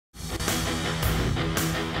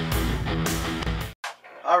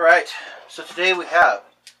Alright, so today we have,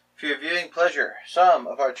 for your viewing pleasure, some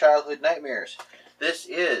of our childhood nightmares. This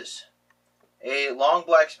is a long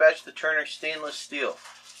black spatula turner stainless steel.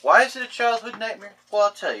 Why is it a childhood nightmare? Well,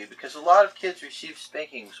 I'll tell you, because a lot of kids receive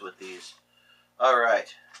spankings with these.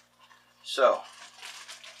 Alright, so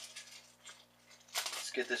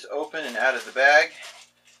let's get this open and out of the bag.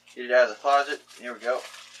 Get it out of the closet. Here we go.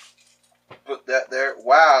 Put that there.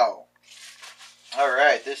 Wow!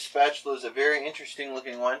 Alright, this spatula is a very interesting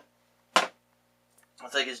looking one.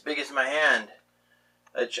 It's like as big as my hand.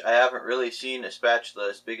 Which I haven't really seen a spatula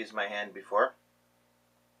as big as my hand before.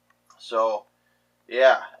 So,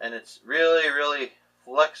 yeah, and it's really, really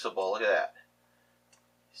flexible. Look at that.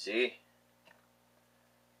 See?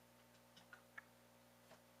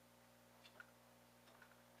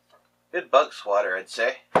 Good bug swatter, I'd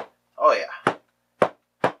say. Oh yeah.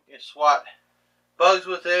 You can swat bugs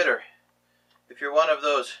with it, or if you're one of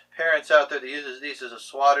those parents out there that uses these as a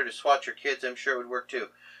swatter to swat your kids, I'm sure it would work too.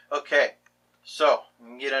 Okay, so you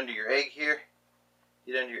can get under your egg here.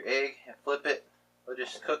 Get under your egg and flip it. We'll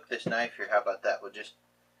just cook this knife here. How about that? We'll just,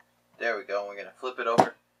 there we go. We're going to flip it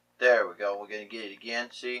over. There we go. We're going to get it again.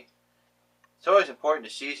 See? It's always important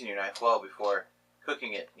to season your knife well before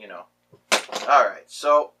cooking it, you know. Alright,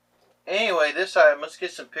 so anyway, this item, let's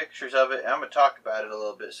get some pictures of it. I'm going to talk about it a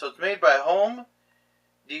little bit. So it's made by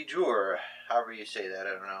homedejour. However you say that, I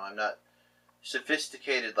don't know. I'm not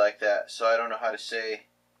sophisticated like that, so I don't know how to say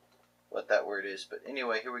what that word is. But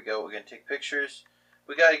anyway, here we go. We're going to take pictures.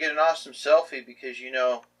 We got to get an awesome selfie because, you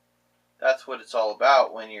know, that's what it's all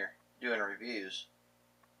about when you're doing reviews.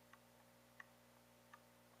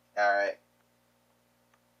 Alright.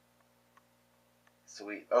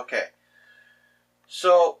 Sweet. Okay.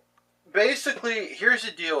 So, basically, here's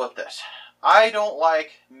the deal with this. I don't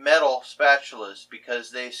like metal spatulas because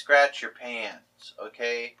they scratch your pans,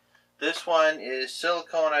 okay? This one is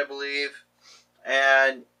silicone, I believe,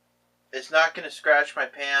 and it's not going to scratch my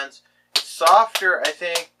pans. It's softer, I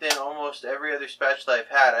think, than almost every other spatula I've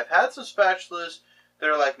had. I've had some spatulas that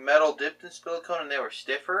are like metal dipped in silicone and they were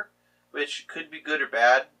stiffer, which could be good or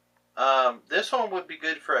bad. This one would be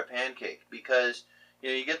good for a pancake because, you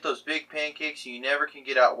know, you get those big pancakes and you never can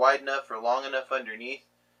get out wide enough or long enough underneath.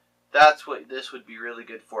 That's what this would be really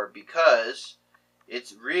good for because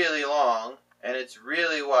it's really long and it's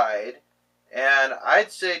really wide. And I'd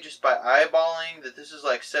say just by eyeballing that this is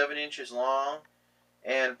like 7 inches long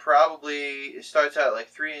and probably it starts out at like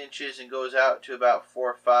 3 inches and goes out to about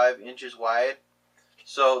 4 or 5 inches wide.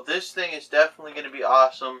 So this thing is definitely going to be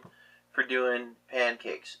awesome for doing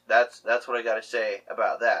pancakes. That's what I got to say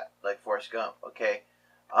about that, like Forrest Gump, okay?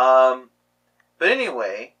 But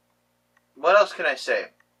anyway, what else can I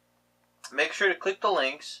say? Make sure to click the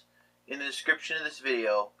links in the description of this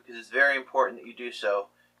video because it's very important that you do so.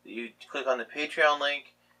 That you click on the Patreon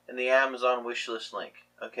link and the Amazon wishlist link.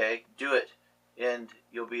 Okay? Do it and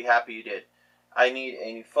you'll be happy you did. I need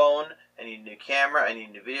a new phone. I need a new camera. I need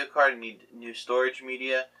a new video card. I need new storage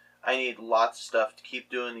media. I need lots of stuff to keep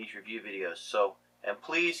doing these review videos. So, and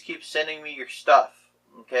please keep sending me your stuff.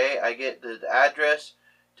 Okay? I get the address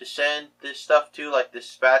to send this stuff to, like this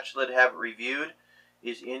spatula to have it reviewed,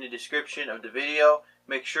 is in the description of the video.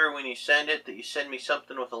 Make sure when you send it that you send me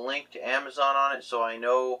something with a link to Amazon on it so I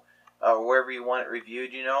know wherever you want it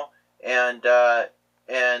reviewed, you know. And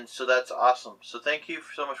so that's awesome. So thank you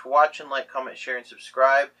so much for watching. Like, comment, share, and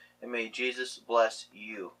subscribe. And may Jesus bless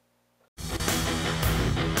you.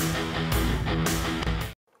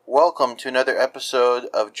 Welcome to another episode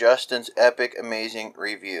of Justin's Epic Amazing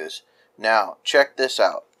Reviews. Now, check this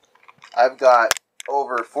out. I've got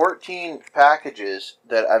over 14 packages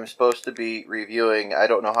that I'm supposed to be reviewing. I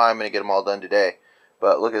don't know how I'm going to get them all done today.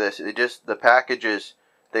 But look at this. The packages,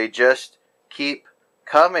 they just keep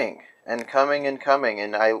coming and coming and coming.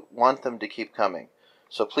 And I want them to keep coming.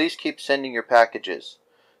 So please keep sending your packages.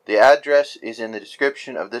 The address is in the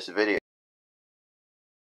description of this video.